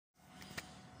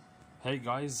Hey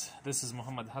guys, this is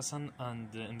Mohammed Hassan, and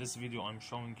in this video I'm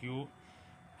showing you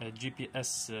a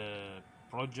GPS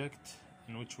project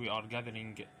in which we are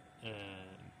gathering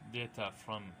data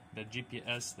from the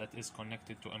GPS that is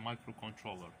connected to a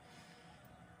microcontroller.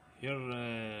 Here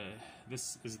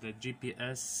this is the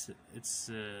GPS.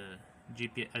 It's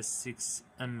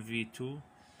NEO6MV2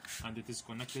 and it is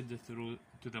connected to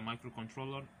the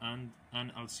microcontroller, and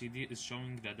an LCD is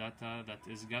showing the data that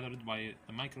is gathered by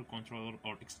the microcontroller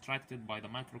or extracted by the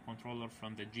microcontroller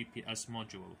from the GPS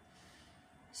module.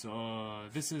 So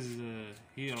this is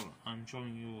here I'm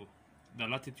showing you the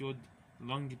latitude,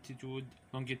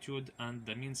 longitude and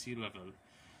the mean sea level.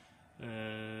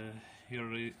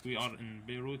 Here we are in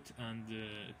Beirut, and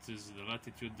it is the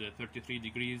latitude 33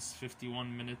 degrees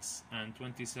 51 minutes and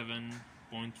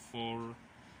 27.4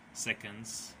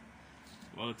 seconds.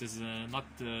 Well, it is not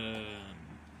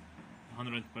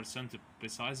 100%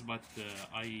 precise, but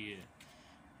I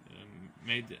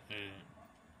made a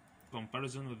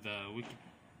comparison with the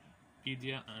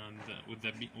Wikipedia and with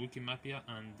the Wikimapia,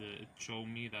 and it showed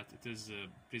me that it is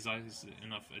precise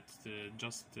enough. It's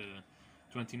just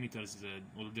 20 meters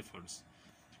will differs.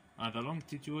 The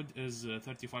longitude is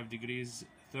 35 degrees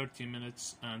 30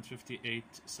 minutes and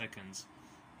 58 seconds.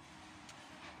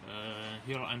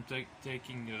 Here I'm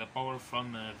taking the power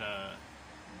from the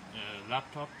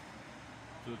laptop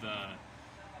to the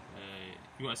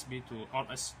USB to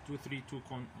RS-232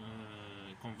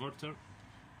 converter,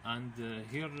 and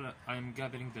here I'm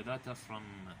gathering the data from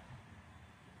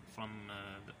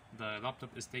the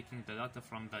laptop is taking the data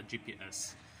from the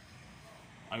GPS.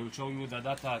 I will show you the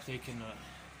data taken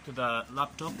to the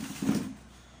laptop.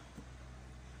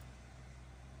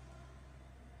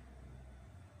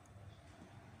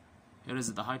 Here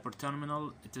is the hyper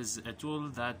terminal. It is a tool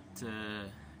that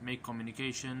make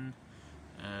communication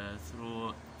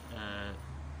through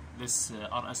this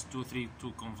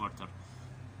RS-232 converter.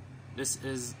 This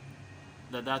is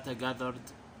the data gathered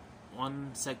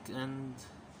 1 second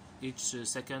each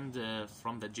second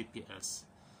from the GPS.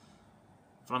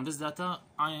 From this data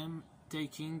I am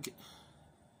taking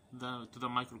to the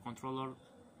microcontroller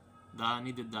the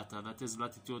needed data, that is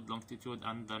latitude, longitude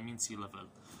and the mean sea level.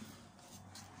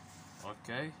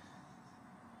 Okay,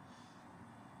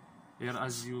 here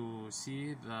as you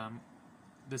see,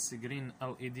 this green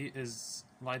LED is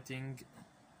blinking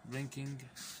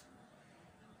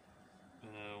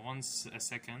once a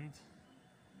second.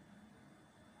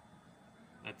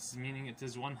 That's meaning it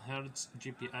is 1 Hz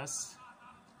GPS.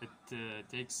 It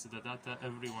takes the data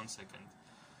every 1 second.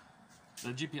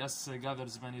 The GPS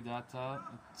gathers many data.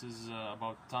 It is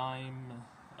about time,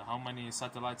 how many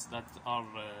satellites that are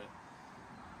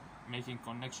making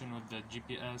connection with the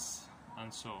GPS,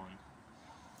 and so on.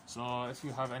 So if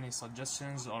you have any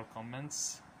suggestions or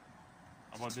comments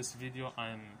about this video,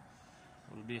 I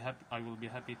will be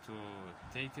happy to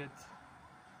take it.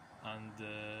 And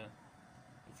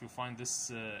if you find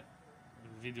this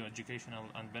video educational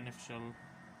and beneficial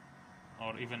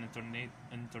or even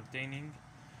entertaining,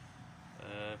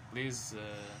 please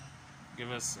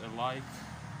give us a like,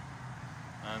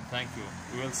 and thank you.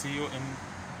 We will see you in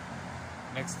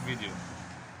next video.